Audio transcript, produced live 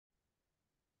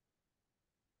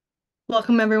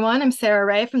Welcome, everyone. I'm Sarah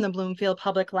Ray from the Bloomfield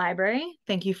Public Library.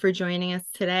 Thank you for joining us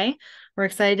today. We're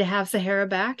excited to have Sahara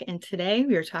back, and today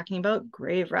we are talking about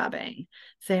grave robbing.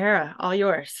 Sahara, all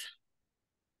yours.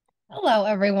 Hello,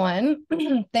 everyone.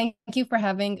 Thank you for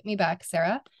having me back,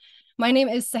 Sarah. My name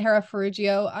is Sahara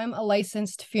Ferruggio. I'm a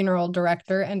licensed funeral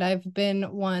director, and I've been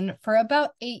one for about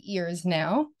 8 years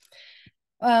now.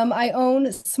 I own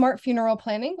Smart Funeral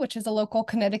Planning, which is a local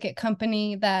Connecticut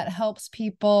company that helps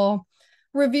people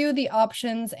review the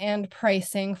options and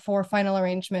pricing for final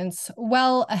arrangements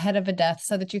well ahead of a death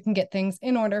so that you can get things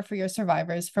in order for your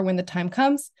survivors for when the time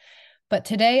comes. But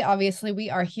today, obviously, we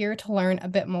are here to learn a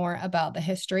bit more about the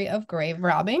history of grave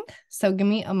robbing. So give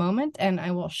me a moment and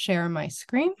I will share my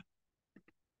screen.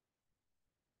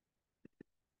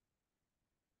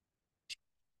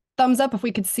 Thumbs up if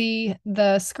we could see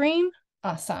the screen.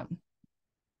 Awesome.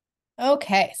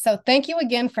 Okay, so thank you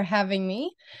again for having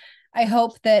me. I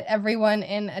hope that everyone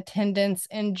in attendance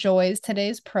enjoys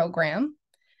today's program.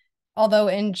 Although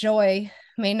enjoy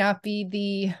may not be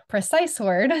the precise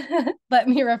word, let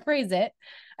me rephrase it.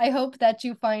 I hope that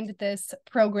you find this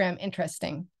program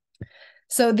interesting.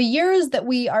 So the years that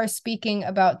we are speaking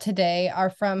about today are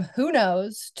from who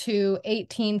knows to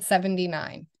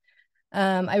 1879.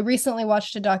 I recently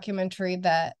watched a documentary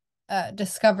that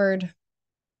discovered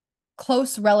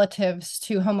close relatives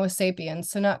to Homo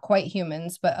sapiens, so not quite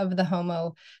humans, but of the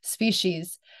Homo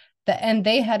species. And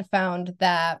they had found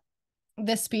that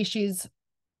this species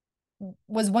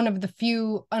was one of the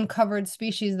few uncovered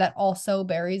species that also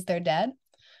buries their dead.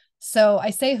 So I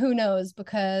say who knows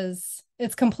because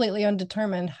it's completely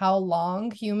undetermined how long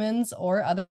humans or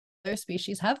other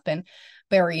species have been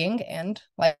burying and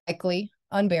likely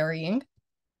unburying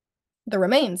the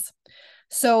remains.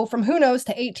 So from who knows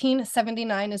to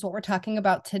 1879 is what we're talking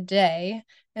about today.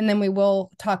 And then we will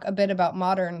talk a bit about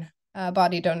modern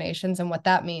body donations and what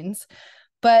that means.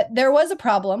 But there was a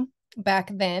problem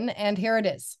back then, and here it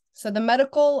is. So the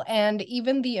medical and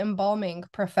even the embalming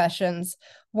professions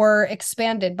were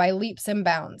expanded by leaps and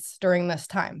bounds during this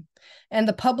time. And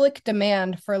the public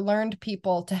demand for learned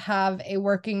people to have a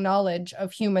working knowledge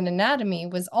of human anatomy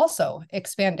was also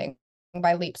expanding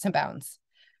by leaps and bounds.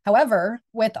 However,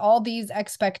 with all these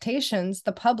expectations,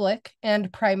 the public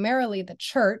and primarily the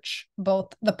church,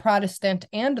 both the Protestant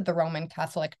and the Roman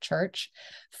Catholic Church,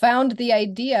 found the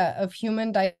idea of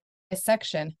human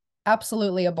dissection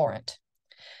absolutely abhorrent.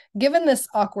 Given this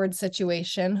awkward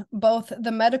situation, both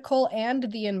the medical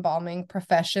and the embalming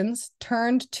professions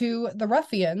turned to the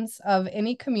ruffians of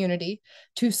any community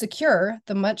to secure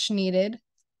the much needed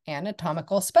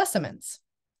anatomical specimens,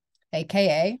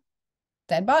 aka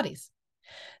dead bodies.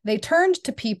 They turned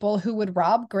to people who would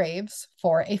rob graves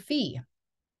for a fee.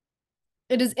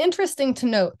 It is interesting to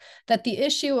note that the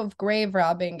issue of grave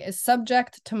robbing is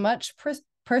subject to much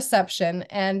perception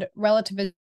and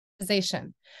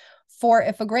relativization. For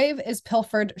if a grave is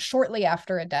pilfered shortly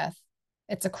after a death,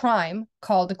 it's a crime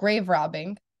called grave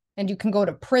robbing, and you can go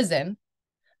to prison.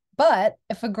 But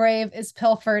if a grave is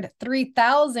pilfered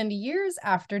 3,000 years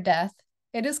after death,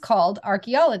 it is called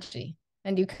archaeology,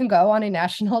 and you can go on a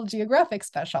National Geographic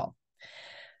special.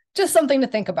 Just something to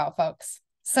think about, folks.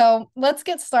 So let's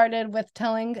get started with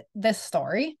telling this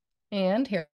story. And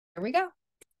here we go.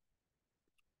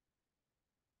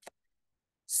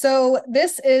 So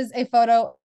this is a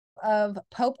photo of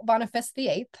Pope Boniface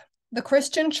VIII. The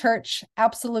Christian church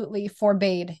absolutely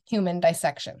forbade human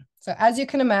dissection. So as you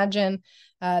can imagine,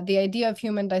 the idea of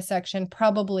human dissection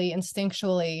probably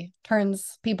instinctually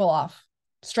turns people off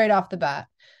straight off the bat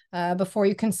before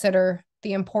you consider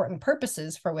the important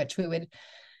purposes for which we would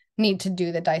need to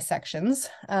do the dissections.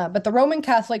 But the Roman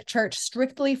Catholic Church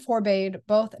strictly forbade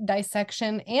both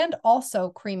dissection and also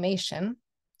cremation.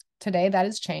 Today that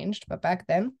has changed, but back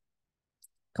then,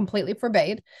 completely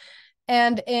forbade.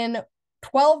 And in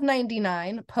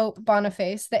 1299, Pope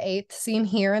Boniface VIII, seen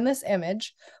here in this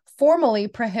image, formally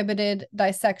prohibited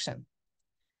dissection.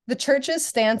 The church's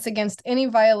stance against any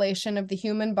violation of the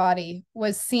human body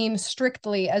was seen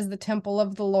strictly as the temple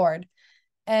of the Lord,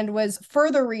 and was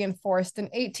further reinforced in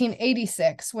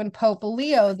 1886 when Pope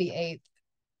Leo VIII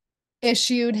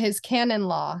issued his canon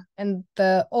law, and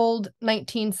the old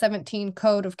 1917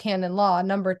 Code of Canon Law,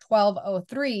 number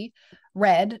 1203,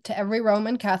 read to every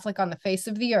Roman Catholic on the face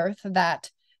of the earth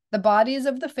that the bodies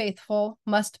of the faithful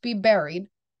must be buried,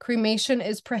 cremation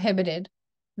is prohibited.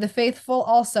 The faithful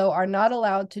also are not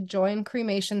allowed to join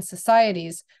cremation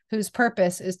societies whose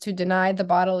purpose is to deny the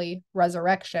bodily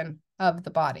resurrection of the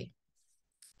body.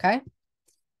 Okay?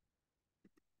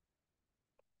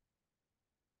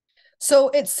 So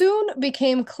it soon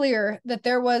became clear that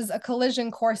there was a collision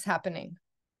course happening.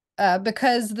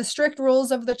 because the strict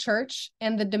rules of the church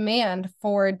and the demand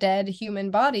for dead human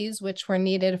bodies, which were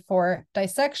needed for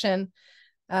dissection,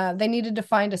 they needed to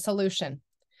find a solution.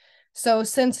 So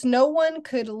since no one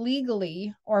could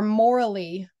legally or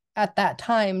morally at that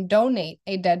time donate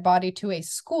a dead body to a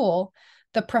school,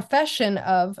 the profession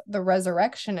of the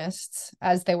resurrectionists,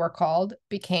 as they were called,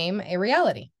 became a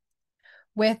reality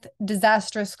with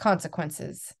disastrous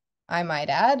consequences, I might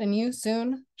add, and you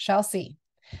soon shall see.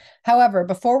 However,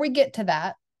 before we get to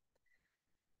that,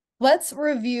 let's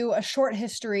review a short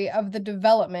history of the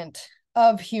development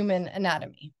of human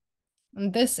anatomy.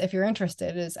 And this, if you're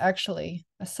interested, is actually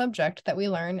a subject that we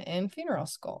learn in funeral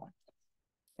school,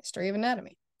 history of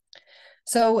anatomy.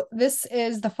 So this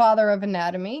is the father of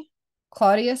anatomy,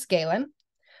 Claudius Galen.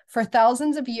 For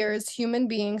thousands of years, human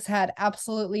beings had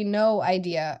absolutely no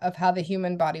idea of how the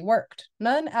human body worked,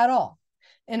 none at all.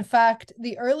 In fact,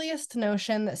 the earliest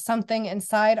notion that something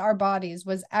inside our bodies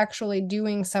was actually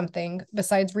doing something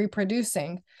besides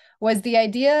reproducing was the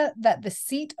idea that the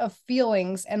seat of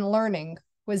feelings and learning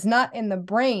was not in the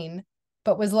brain,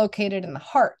 but was located in the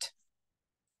heart.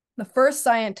 The first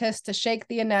scientist to shake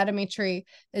the anatomy tree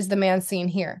is the man seen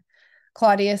here,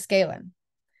 Claudius Galen.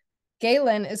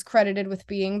 Galen is credited with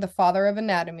being the father of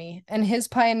anatomy, and his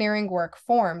pioneering work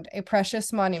formed a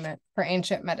precious monument for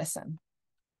ancient medicine.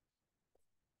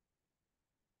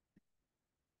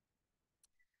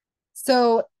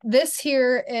 So this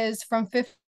here is from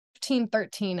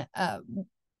 1513,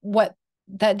 what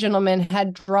that gentleman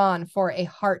had drawn for a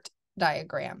heart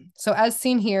diagram. So as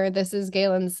seen here, this is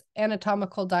Galen's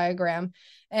anatomical diagram,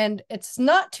 and it's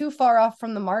not too far off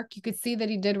from the mark. You could see that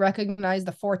he did recognize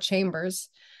the four chambers,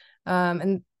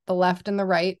 and the left and the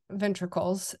right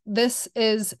ventricles. This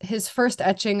is his first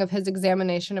etching of his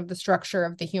examination of the structure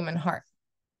of the human heart.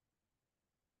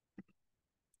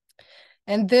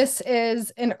 And this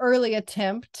is an early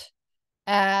attempt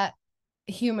at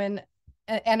human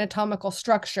anatomical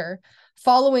structure.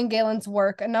 Following Galen's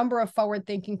work, a number of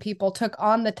forward-thinking people took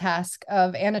on the task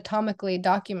of anatomically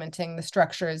documenting the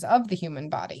structures of the human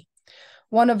body.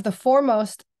 One of the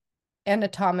foremost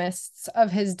anatomists of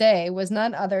his day was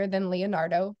none other than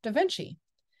Leonardo da Vinci.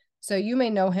 So you may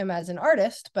know him as an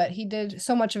artist, but he did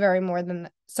so much more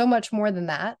than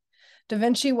that. Da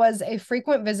Vinci was a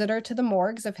frequent visitor to the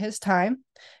morgues of his time,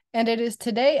 and it is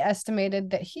today estimated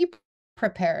that he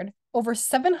prepared over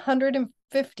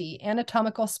 750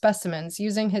 anatomical specimens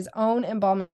using his own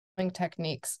embalming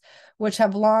techniques, which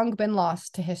have long been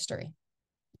lost to history.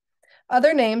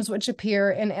 Other names which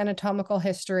appear in anatomical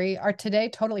history are today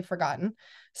totally forgotten,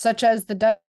 such as the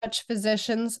Dutch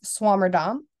physicians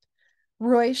Swammerdam,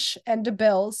 Ruysch, and de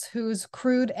Bills, whose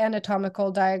crude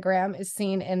anatomical diagram is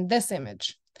seen in this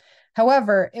image.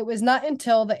 However, it was not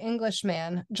until the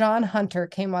Englishman John Hunter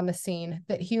came on the scene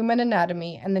that human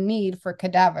anatomy and the need for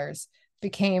cadavers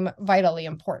became vitally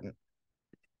important.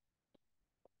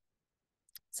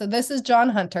 So this is John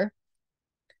Hunter.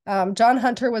 John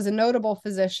Hunter was a notable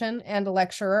physician and a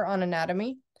lecturer on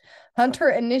anatomy. Hunter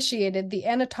initiated the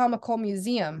Anatomical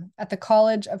Museum at the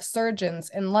College of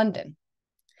Surgeons in London.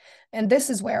 And this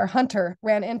is where Hunter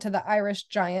ran into the Irish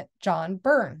giant John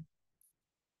Byrne.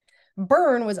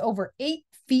 Byrne was over 8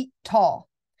 feet tall.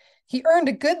 He earned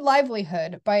a good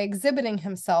livelihood by exhibiting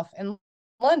himself in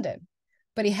London,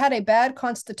 but he had a bad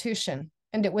constitution,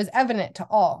 and it was evident to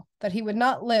all that he would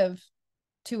not live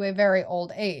to a very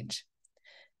old age.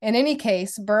 In any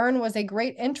case, Byrne was a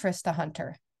great interest to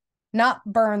Hunter. Not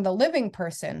Byrne the living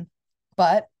person,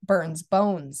 but Byrne's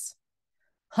bones.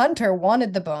 Hunter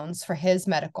wanted the bones for his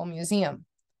medical museum.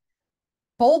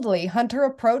 Boldly, Hunter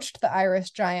approached the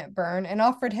Irish giant Byrne and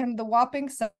offered him the whopping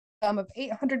sum of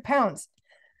 800 pounds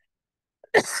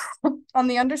on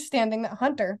the understanding that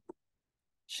Hunter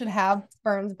should have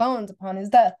Byrne's bones upon his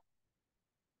death.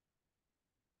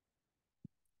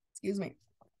 Excuse me.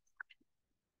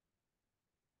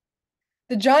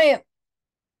 The giant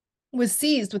was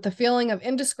seized with a feeling of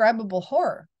indescribable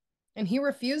horror, and he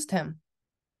refused him.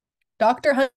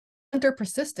 Dr. Hunter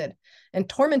persisted and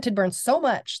tormented Byrne so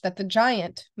much that the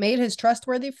giant made his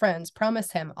trustworthy friends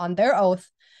promise him on their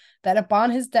oath that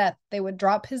upon his death they would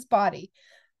drop his body.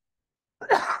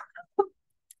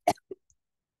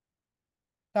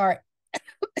 Sorry.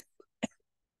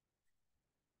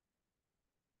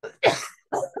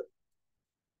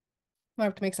 I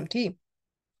have to make some tea.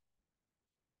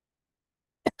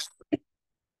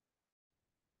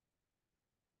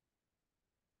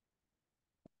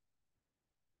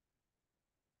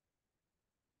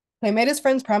 They made his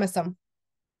friends promise him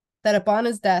that upon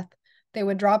his death, they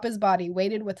would drop his body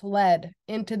weighted with lead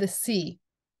into the sea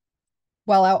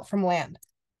while out from land.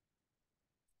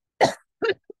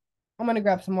 I'm going to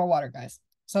grab some more water, guys.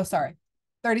 So sorry.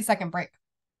 30-second break.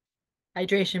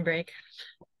 Hydration break.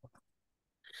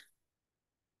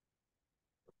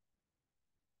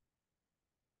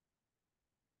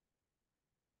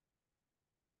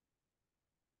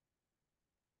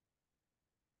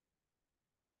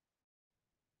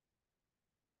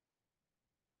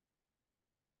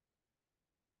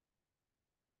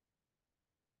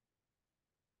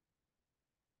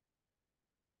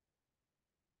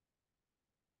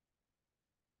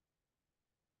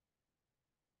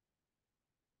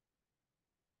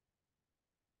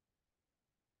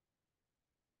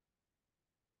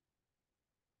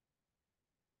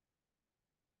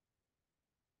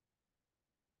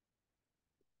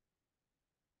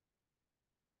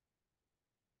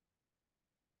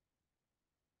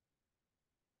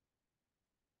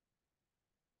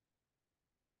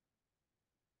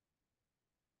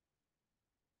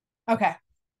 Okay. I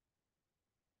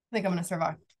think I'm going to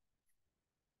survive.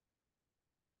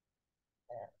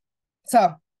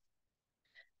 So,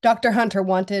 Dr. Hunter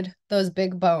wanted those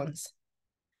big bones.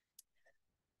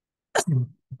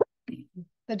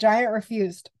 The giant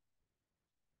refused.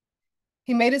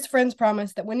 He made his friends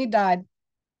promise that when he died,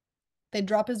 they'd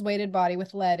drop his weighted body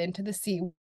with lead into the sea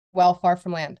well far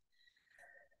from land.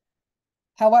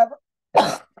 However,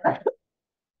 I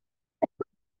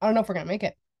don't know if we're going to make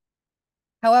it.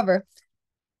 However,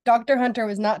 Dr. Hunter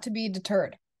was not to be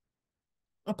deterred.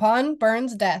 Upon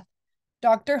Burns' death,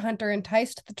 Dr. Hunter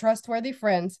enticed the trustworthy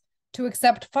friends to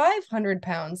accept 500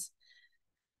 pounds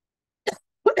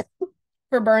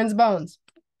for Burns' bones.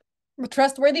 The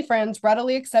trustworthy friends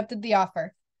readily accepted the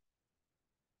offer.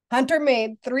 Hunter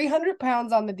made 300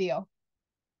 pounds on the deal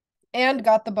and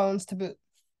got the bones to boot.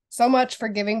 So much for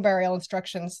giving burial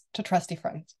instructions to trusty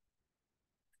friends.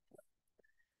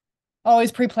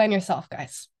 Always pre-plan yourself,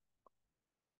 guys.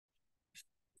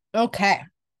 Okay.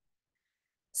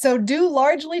 So, due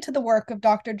largely to the work of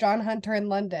Dr. John Hunter in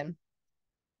London,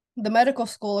 the medical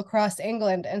school across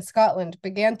England and Scotland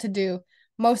began to do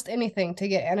most anything to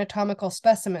get anatomical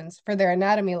specimens for their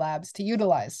anatomy labs to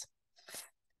utilize.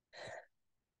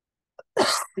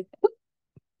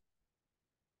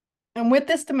 And with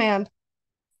this demand,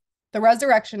 the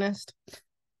resurrectionist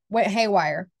went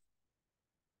haywire,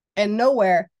 and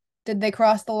nowhere did they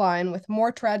cross the line with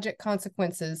more tragic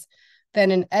consequences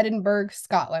than in Edinburgh,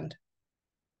 Scotland.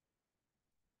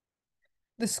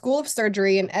 The School of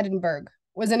Surgery in Edinburgh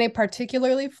was in a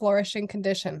particularly flourishing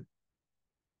condition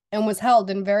and was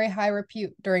held in very high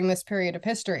repute during this period of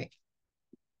history.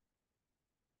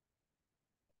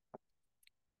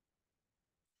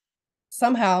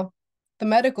 Somehow, the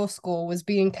medical school was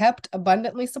being kept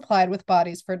abundantly supplied with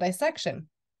bodies for dissection,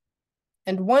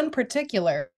 and one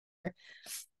particular,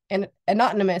 an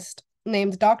anatomist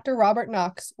named Dr. Robert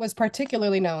Knox, was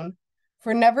particularly known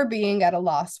for never being at a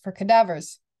loss for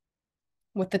cadavers.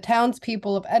 What the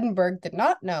townspeople of Edinburgh did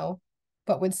not know,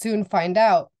 but would soon find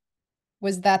out,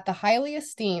 was that the highly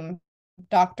esteemed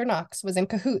Dr. Knox was in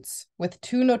cahoots with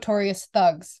two notorious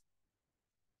thugs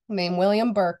named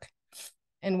William Burke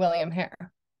and William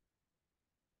Hare.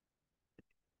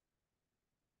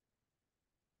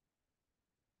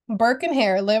 Burke and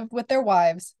Hare lived with their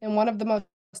wives in one of the most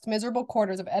miserable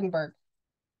quarters of Edinburgh,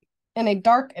 in a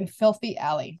dark and filthy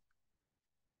alley.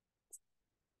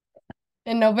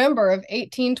 In November of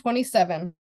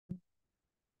 1827,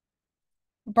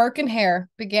 Burke and Hare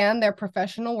began their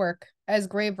professional work as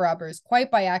grave robbers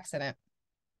quite by accident.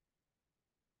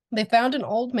 They found an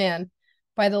old man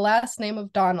by the last name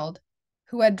of Donald,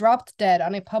 who had dropped dead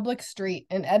on a public street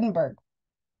in Edinburgh.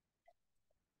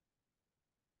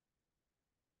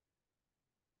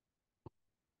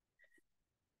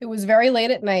 It was very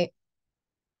late at night,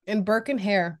 and Burke and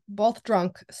Hare, both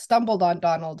drunk, stumbled on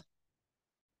Donald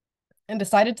and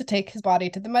decided to take his body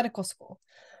to the medical school.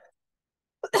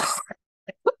 This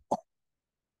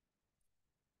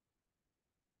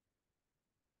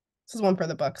is one for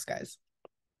the books, guys.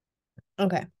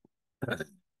 Okay.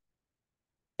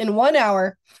 In 1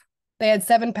 hour, they had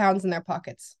 7 pounds in their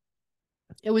pockets.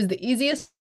 It was the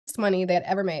easiest money they had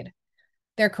ever made.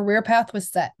 Their career path was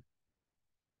set.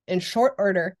 In short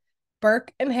order,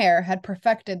 Burke and Hare had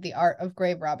perfected the art of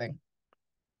grave robbing.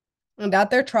 And at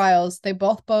their trials, they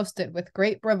both boasted with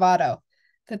great bravado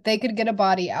that they could get a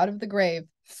body out of the grave,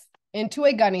 into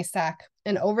a gunny sack,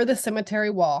 and over the cemetery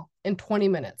wall in 20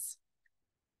 minutes.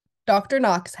 Dr.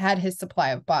 Knox had his supply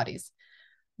of bodies.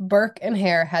 Burke and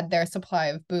Hare had their supply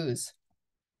of booze.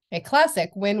 A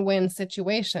classic win-win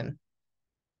situation.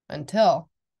 Until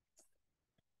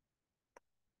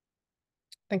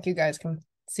I think you guys can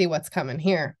see what's coming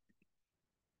here.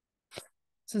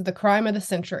 This is the crime of the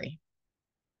century.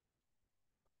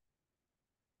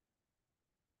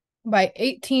 By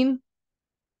 18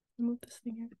 move this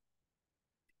thing here.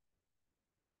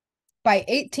 By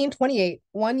 1828,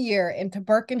 1 year into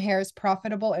Burke and Hare's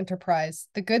profitable enterprise,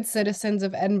 the good citizens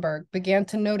of Edinburgh began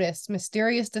to notice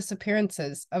mysterious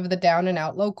disappearances of the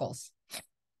down-and-out locals.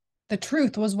 The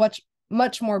truth was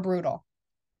much more brutal.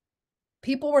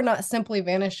 People were not simply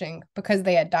vanishing because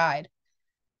they had died.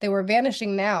 They were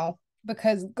vanishing now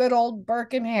because good old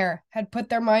Burke and Hare had put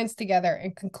their minds together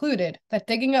and concluded that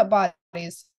digging up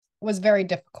bodies was very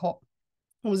difficult.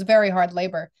 It was very hard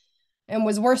labor, and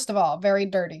was worst of all, very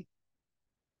dirty.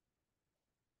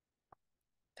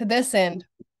 To this end,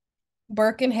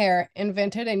 Burke and Hare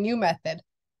invented a new method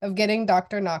of getting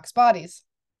Dr. Knox's bodies.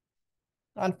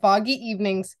 On foggy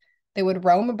evenings, they would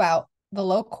roam about the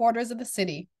low quarters of the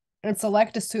city and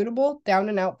select a suitable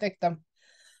down-and-out victim.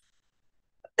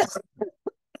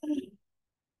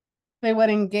 They would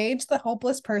engage the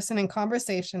hopeless person in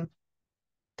conversation,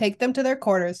 take them to their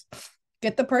quarters,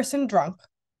 get the person drunk.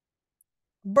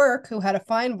 Burke, who had a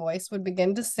fine voice, would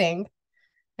begin to sing,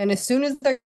 and as soon as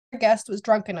their guest was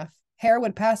drunk enough, Hare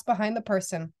would pass behind the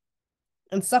person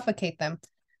and suffocate them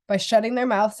by shutting their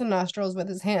mouths and nostrils with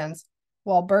his hands,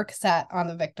 while Burke sat on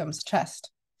the victim's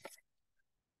chest.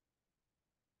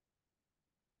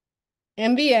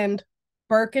 In the end,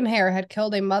 Burke and Hare had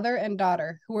killed a mother and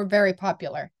daughter who were very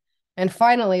popular, and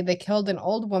finally they killed an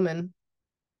old woman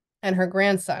and her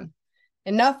grandson.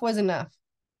 Enough was enough,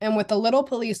 and with a little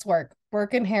police work,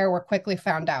 Burke and Hare were quickly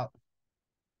found out.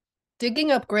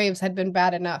 Digging up graves had been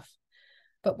bad enough,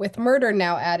 but with murder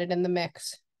now added in the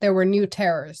mix, there were new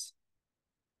terrors.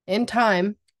 In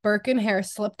time, Burke and Hare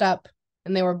slipped up,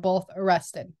 and they were both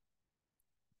arrested.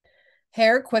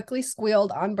 Hare quickly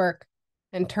squealed on Burke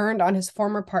and turned on his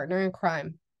former partner in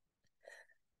crime.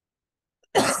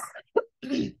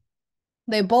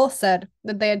 They both said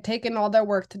that they had taken all their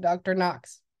work to Dr.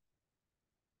 Knox.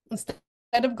 Instead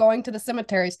of going to the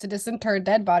cemeteries to disinter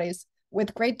dead bodies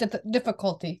with great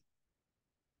difficulty,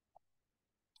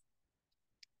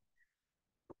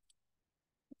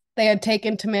 they had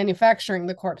taken to manufacturing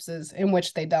the corpses in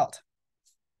which they dealt.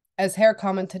 As Hare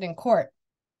commented in court,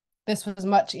 this was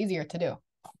much easier to do.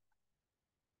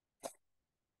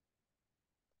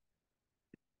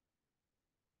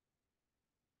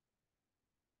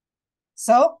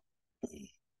 So,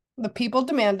 the people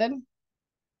demanded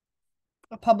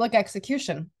a public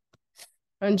execution.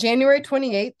 On January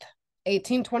 28th,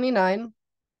 1829,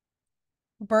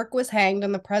 Burke was hanged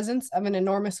in the presence of an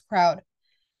enormous crowd.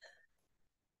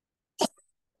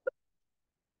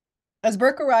 As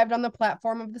Burke arrived on the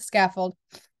platform of the scaffold,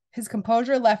 his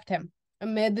composure left him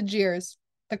amid the jeers,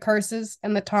 the curses,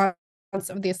 and the taunts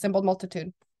of the assembled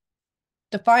multitude.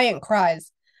 Defiant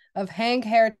cries of "Hang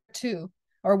Hare too,"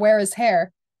 or "Where is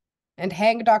Hare?" and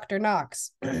 "Hang Dr.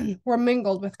 Knox" were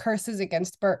mingled with curses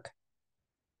against Burke.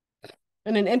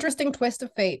 In an interesting twist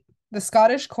of fate, the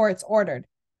Scottish courts ordered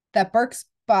that Burke's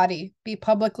body be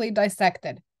publicly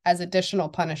dissected as additional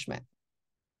punishment.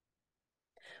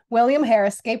 William Hare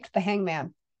escaped the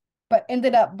hangman, but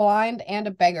ended up blind and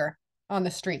a beggar on the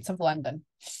streets of London.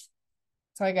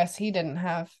 So I guess he didn't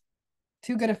have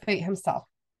too good a fate himself.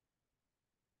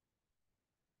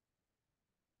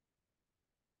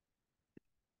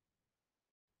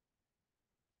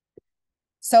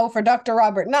 So for Dr.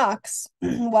 Robert Knox,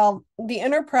 well, the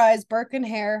Enterprise Burke and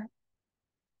Hare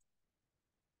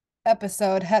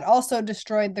episode had also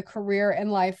destroyed the career and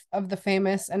life of the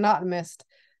famous anatomist,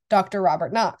 Dr.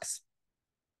 Robert Knox.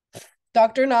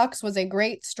 Dr. Knox was a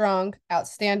great, strong,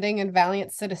 outstanding, and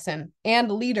valiant citizen and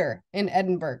leader in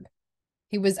Edinburgh.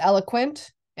 He was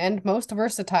eloquent and most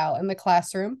versatile in the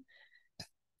classroom,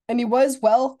 and he was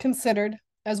well considered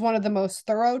as one of the most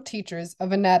thorough teachers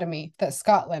of anatomy that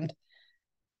Scotland,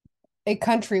 a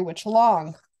country which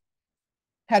long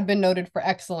had been noted for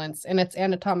excellence in its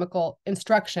anatomical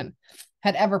instruction,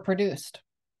 had ever produced.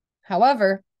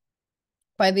 However,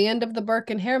 by the end of the Burke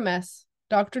and Hare mess,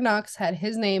 Dr. Knox had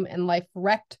his name and life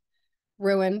wrecked,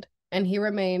 ruined, and he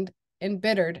remained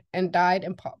embittered and died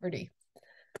in poverty.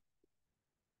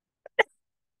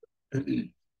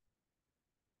 I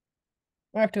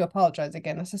have to apologize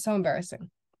again. This is so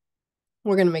embarrassing.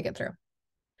 We're going to make it through.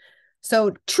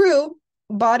 So, true,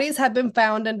 bodies had been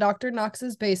found in Dr.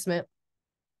 Knox's basement,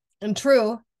 and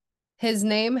true, his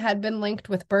name had been linked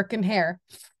with Burke and Hare,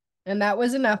 and that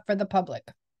was enough for the public.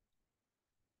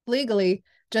 Legally,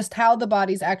 just how the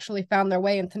bodies actually found their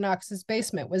way into Knox's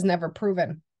basement was never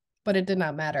proven, but it did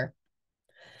not matter.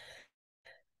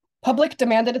 Public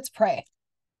demanded its prey.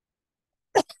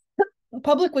 The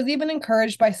public was even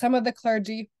encouraged by some of the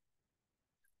clergy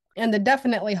and the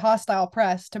definitely hostile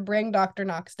press to bring Dr.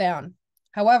 Knox down.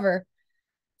 However,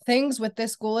 things with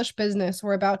this ghoulish business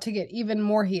were about to get even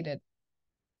more heated.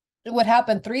 It would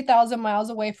happen 3,000 miles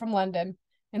away from London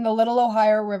in the little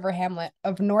Ohio River hamlet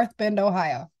of North Bend,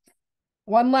 Ohio.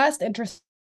 One last interesting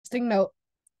note: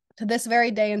 to this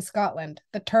very day in Scotland,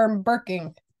 the term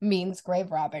burking means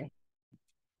grave robbing.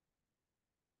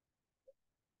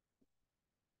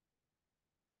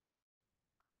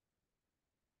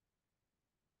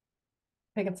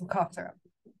 Taking some cough syrup.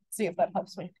 See if that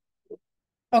helps me.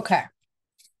 Okay.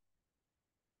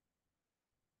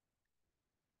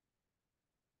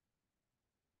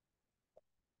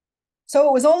 So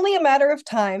it was only a matter of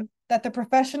time that the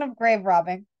profession of grave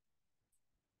robbing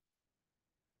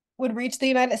would reach the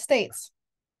United States.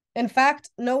 In fact,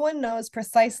 no one knows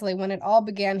precisely when it all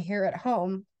began here at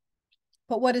home,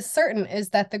 but what is certain is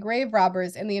that the grave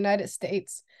robbers in the United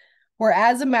States were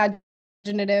as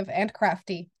imaginative and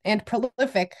crafty and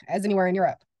prolific as anywhere in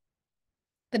Europe.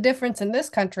 The difference in this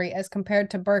country as compared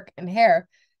to Burke and Hare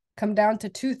come down to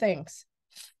two things.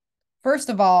 First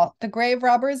of all, the grave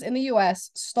robbers in the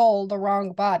US stole the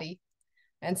wrong body.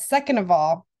 And second of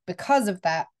all, because of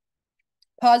that,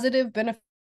 positive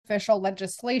beneficial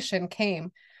legislation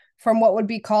came from what would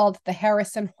be called the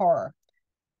Harrison Horror.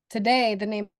 Today, the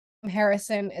name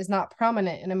Harrison is not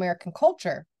prominent in American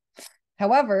culture.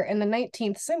 However, in the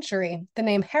 19th century, the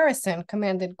name Harrison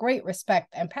commanded great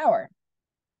respect and power.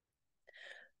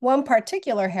 One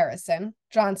particular Harrison,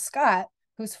 John Scott,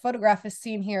 whose photograph is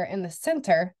seen here in the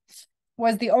center,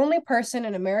 was the only person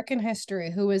in American history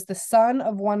who was the son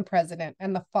of one president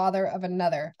and the father of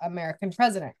another American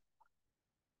president.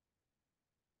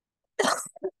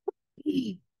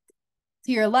 To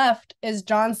your left is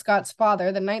John Scott's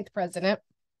father, the ninth president,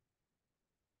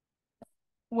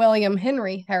 William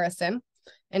Henry Harrison,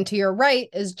 and to your right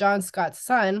is John Scott's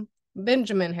son,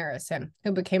 Benjamin Harrison,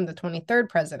 who became the 23rd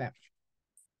president.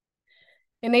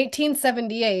 In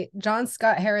 1878, John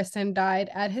Scott Harrison died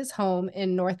at his home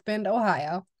in North Bend,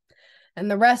 Ohio,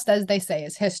 and the rest, as they say,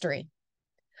 is history.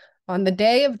 On the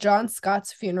day of John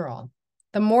Scott's funeral,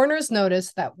 the mourners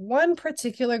noticed that one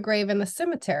particular grave in the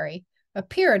cemetery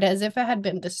appeared as if it had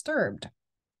been disturbed.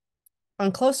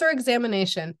 On closer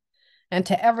examination, and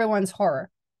to everyone's horror,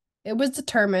 it was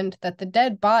determined that the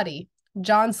dead body,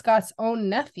 John Scott's own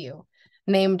nephew,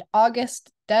 named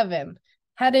August Devon,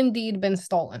 had indeed been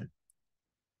stolen.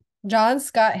 John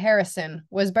Scott Harrison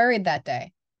was buried that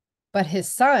day, but his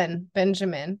son,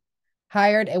 Benjamin,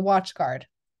 hired a watch guard,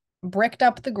 bricked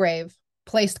up the grave,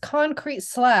 placed concrete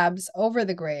slabs over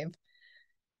the grave,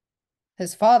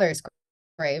 his father's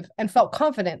grave, and felt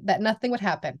confident that nothing would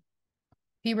happen.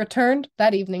 He returned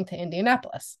that evening to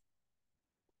Indianapolis.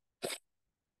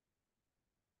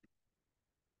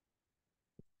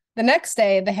 The next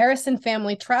day, the Harrison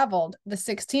family traveled the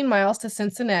 16 miles to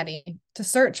Cincinnati to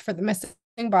search for the missing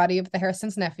body of the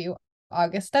Harrison's nephew,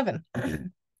 August Devon.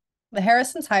 The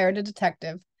Harrisons hired a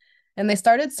detective, and they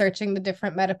started searching the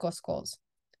different medical schools.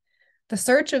 The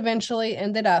search eventually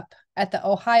ended up at the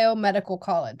Ohio Medical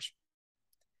College.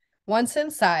 Once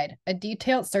inside, a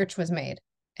detailed search was made,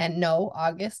 and no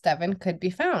August Devon could be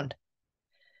found.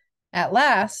 At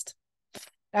last,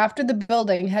 after the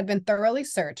building had been thoroughly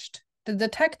searched, the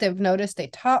detective noticed a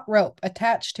taut rope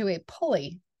attached to a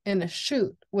pulley in a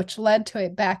chute, which led to a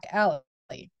back alley.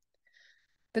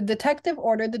 The detective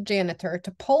ordered the janitor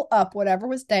to pull up whatever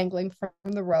was dangling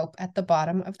from the rope at the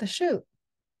bottom of the chute.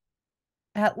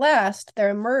 At last, there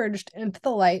emerged into the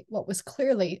light what was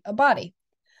clearly a body.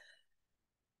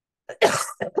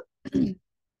 The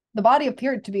body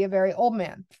appeared to be a very old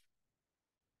man.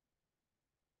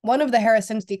 One of the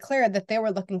Harrisons declared that they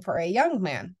were looking for a young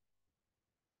man.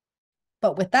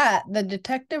 But with that, the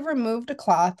detective removed a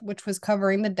cloth which was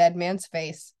covering the dead man's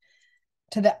face,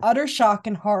 to the utter shock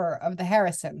and horror of the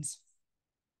Harrisons.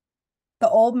 The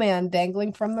old man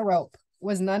dangling from the rope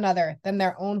was none other than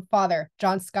their own father,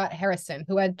 John Scott Harrison,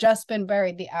 who had just been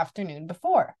buried the afternoon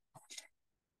before.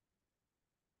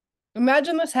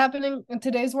 Imagine this happening in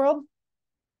today's world.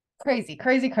 Crazy,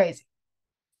 crazy, crazy.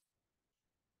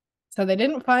 So they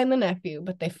didn't find the nephew,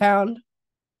 but they found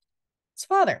his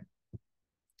father.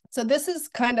 So this is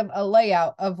kind of a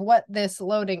layout of what this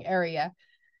loading area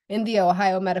in the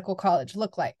Ohio Medical College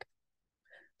looked like.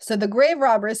 So the grave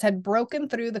robbers had broken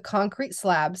through the concrete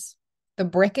slabs, the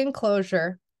brick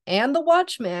enclosure, and the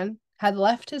watchman had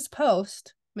left his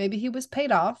post. Maybe he was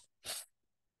paid off.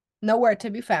 Nowhere to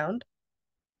be found.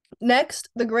 Next,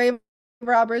 the grave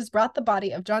robbers brought the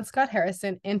body of John Scott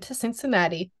Harrison into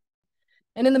Cincinnati,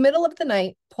 and in the middle of the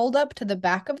night, pulled up to the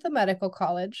back of the medical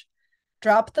college,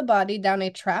 dropped the body down a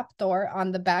trap door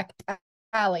on the back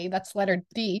alley, that's letter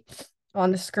D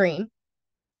on the screen.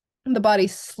 The body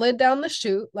slid down the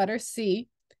chute, letter C,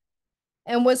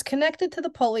 and was connected to the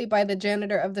pulley by the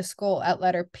janitor of the school at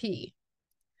letter P.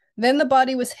 Then the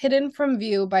body was hidden from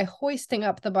view by hoisting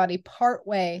up the body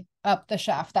partway up the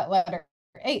shaft at letter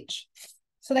H.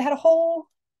 So they had a whole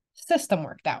system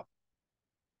worked out.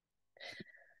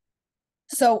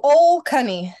 So old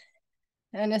Cunny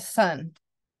and his son,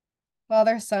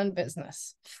 father-son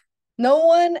business. No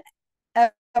one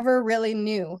ever really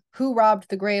knew who robbed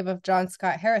the grave of John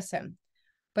Scott Harrison,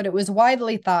 but it was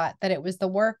widely thought that it was the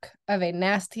work of a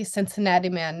nasty Cincinnati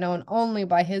man known only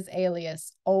by his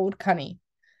alias, Old Cunny,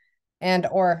 and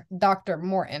or Dr.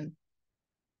 Morton.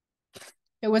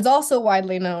 It was also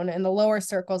widely known in the lower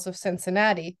circles of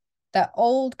Cincinnati that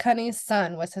Old Cunny's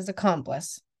son was his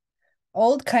accomplice.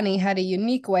 Old Cunny had a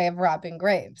unique way of robbing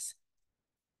graves.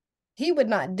 He would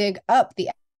not dig up the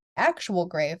actual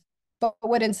grave, but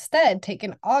would instead take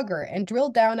an auger and drill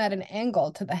down at an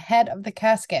angle to the head of the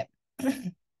casket.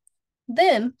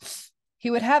 Then he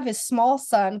would have his small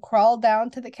son crawl down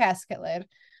to the casket lid,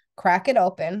 crack it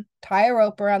open, tie a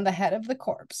rope around the head of the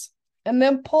corpse, and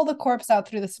then pull the corpse out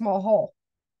through the small hole.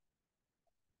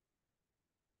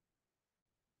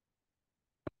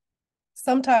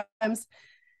 Sometimes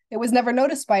it was never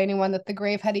noticed by anyone that the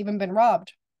grave had even been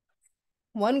robbed.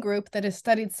 One group that has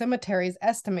studied cemeteries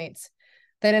estimates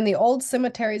that in the old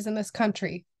cemeteries in this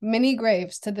country, many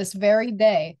graves to this very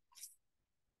day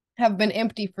have been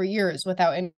empty for years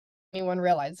without anyone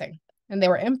realizing, and they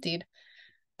were emptied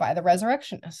by the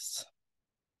resurrectionists.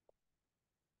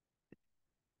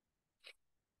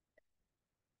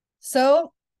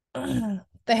 So the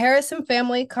Harrison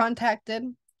family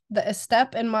contacted the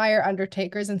Estep and Meyer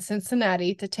undertakers in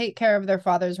Cincinnati to take care of their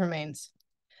father's remains.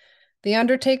 The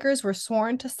undertakers were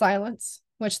sworn to silence,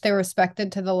 which they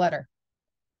respected to the letter.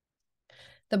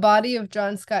 The body of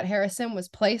John Scott Harrison was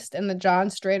placed in the John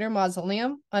Strader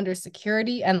Mausoleum under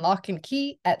security and lock and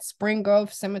key at Spring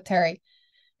Grove Cemetery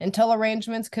until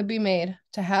arrangements could be made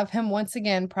to have him once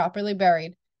again properly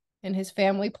buried in his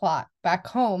family plot back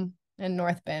home in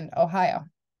North Bend, Ohio.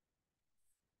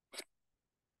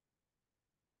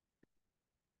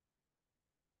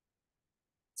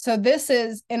 So this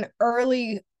is an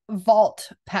early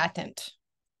vault patent.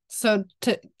 So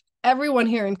to everyone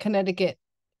here in Connecticut,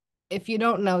 if you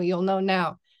don't know, you'll know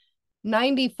now.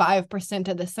 95%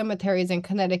 of the cemeteries in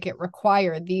Connecticut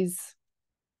require these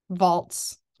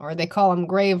vaults, or they call them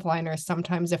grave liners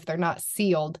sometimes if they're not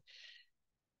sealed.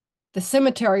 The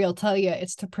cemetery will tell you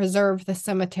it's to preserve the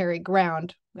cemetery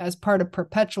ground as part of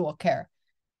perpetual care.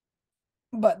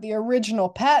 But the original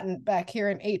patent back here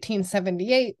in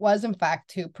 1878 was, in fact,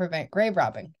 to prevent grave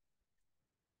robbing.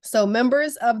 So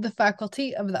members of the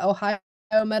faculty of the Ohio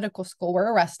Medical School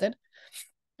were arrested,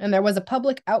 and there was a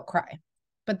public outcry.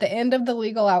 But the end of the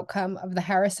legal outcome of the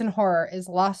Harrison horror is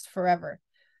lost forever,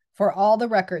 for all the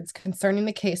records concerning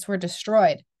the case were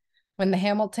destroyed when the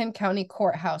Hamilton County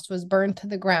Courthouse was burned to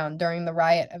the ground during the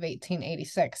riot of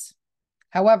 1886.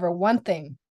 However, one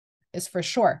thing is for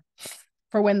sure.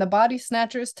 For when the body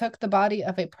snatchers took the body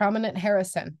of a prominent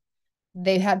Harrison,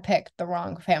 they had picked the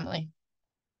wrong family.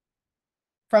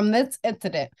 From this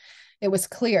incident, it was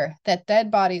clear that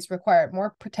dead bodies required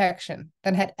more protection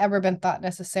than had ever been thought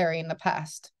necessary in the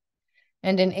past.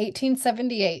 And in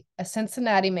 1878, a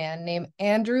Cincinnati man named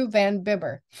Andrew Van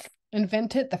Bibber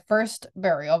invented the first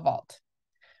burial vault,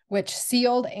 which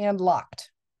sealed and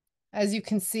locked, as you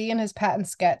can see in his patent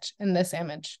sketch in this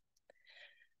image.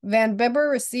 Van Bibber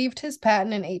received his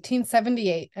patent in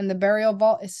 1878, and the burial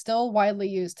vault is still widely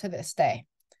used to this day.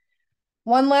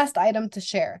 One last item to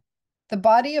share. The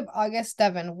body of August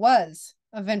Devon was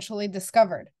eventually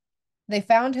discovered. They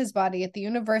found his body at the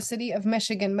University of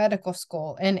Michigan Medical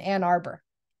School in Ann Arbor.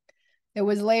 It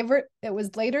was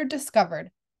later discovered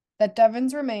that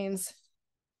Devon's remains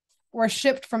were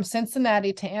shipped from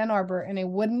Cincinnati to Ann Arbor in a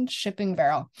wooden shipping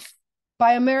barrel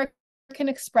by American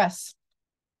Express.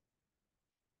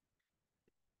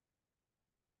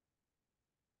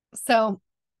 So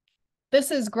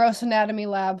this is gross anatomy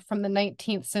lab from the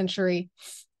 19th century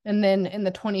and then in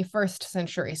the 21st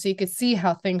century. So you could see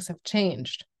how things have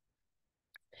changed.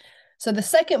 So the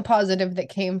second positive that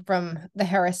came from the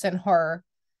Harrison horror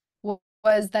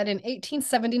was that in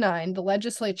 1879, the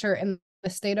legislature in the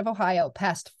state of Ohio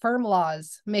passed firm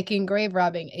laws making grave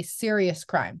robbing a serious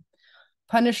crime,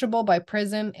 punishable by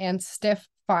prison and stiff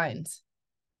fines.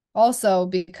 Also,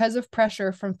 because of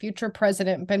pressure from future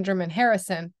President Benjamin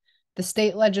Harrison, the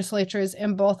state legislatures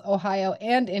in both Ohio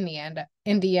and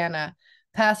Indiana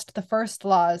passed the first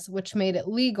laws which made it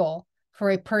legal for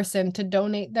a person to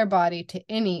donate their body to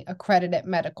any accredited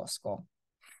medical school.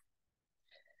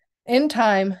 In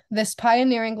time, this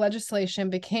pioneering legislation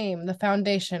became the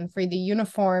foundation for the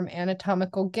Uniform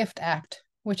Anatomical Gift Act,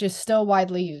 which is still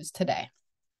widely used today.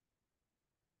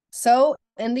 So,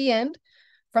 in the end,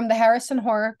 from the Harrison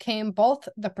Horror came both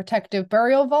the protective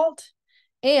burial vault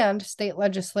and state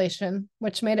legislation,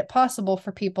 which made it possible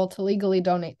for people to legally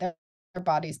donate their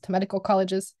bodies to medical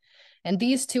colleges. And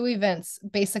these two events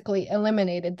basically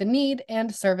eliminated the need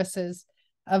and services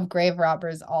of grave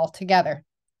robbers altogether.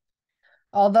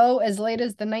 Although as late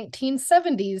as the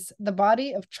 1970s, the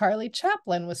body of Charlie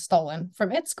Chaplin was stolen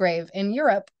from its grave in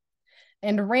Europe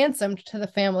and ransomed to the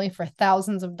family for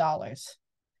thousands of dollars.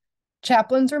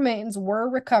 Chaplin's remains were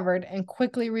recovered and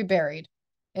quickly reburied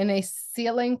in a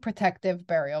ceiling protective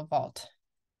burial vault.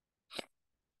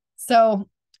 So,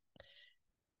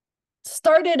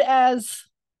 started as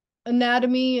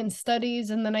anatomy and studies,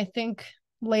 and then I think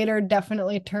later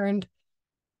definitely turned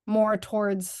more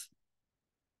towards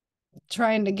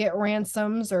trying to get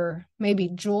ransoms or maybe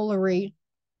jewelry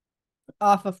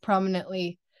off of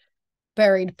prominently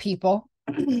buried people.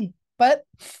 But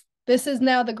this is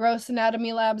now the gross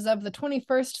anatomy labs of the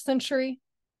 21st century,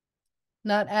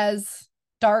 not as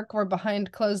dark or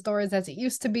behind closed doors as it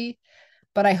used to be,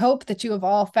 but I hope that you have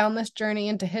all found this journey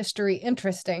into history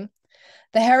interesting.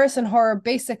 The Harrison Horror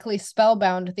basically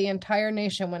spellbound the entire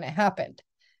nation when it happened.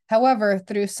 However,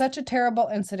 through such a terrible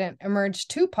incident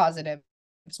emerged two positives,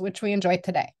 which we enjoy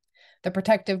today: the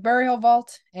Protective Burial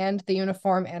Vault and the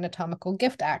Uniform Anatomical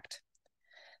Gift Act.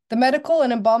 The medical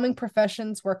and embalming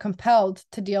professions were compelled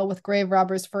to deal with grave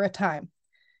robbers for a time.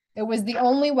 It was the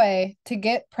only way to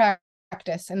get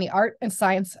practice in the art and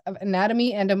science of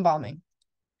anatomy and embalming.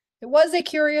 It was a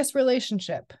curious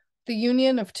relationship, the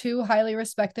union of two highly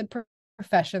respected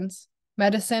professions,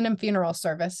 medicine and funeral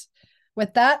service,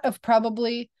 with that of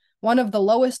probably one of the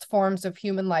lowest forms of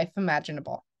human life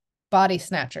imaginable: body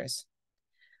snatchers.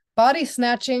 Body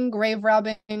snatching, grave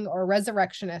robbing, or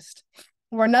resurrectionist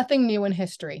were nothing new in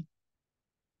history.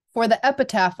 For the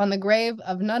epitaph on the grave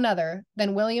of none other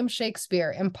than William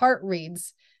Shakespeare in part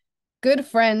reads, "Good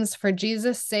friends, for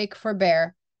Jesus' sake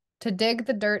forbear to dig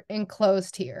the dirt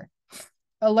enclosed here.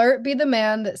 Alert be the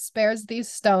man that spares these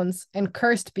stones, and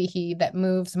cursed be he that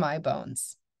moves my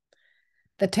bones."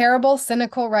 The terrible,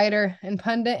 cynical writer and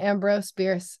pundit Ambrose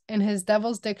Bierce, in his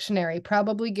Devil's Dictionary,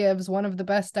 probably gives one of the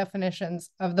best definitions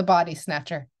of the body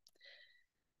snatcher.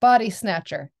 Body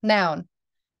snatcher, noun,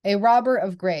 a robber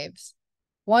of graves,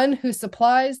 one who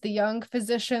supplies the young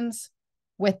physicians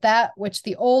with that which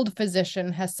the old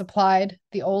physician has supplied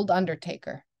the old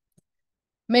undertaker.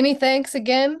 Many thanks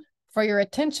again for your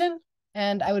attention,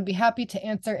 and I would be happy to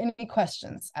answer any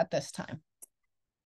questions at this time.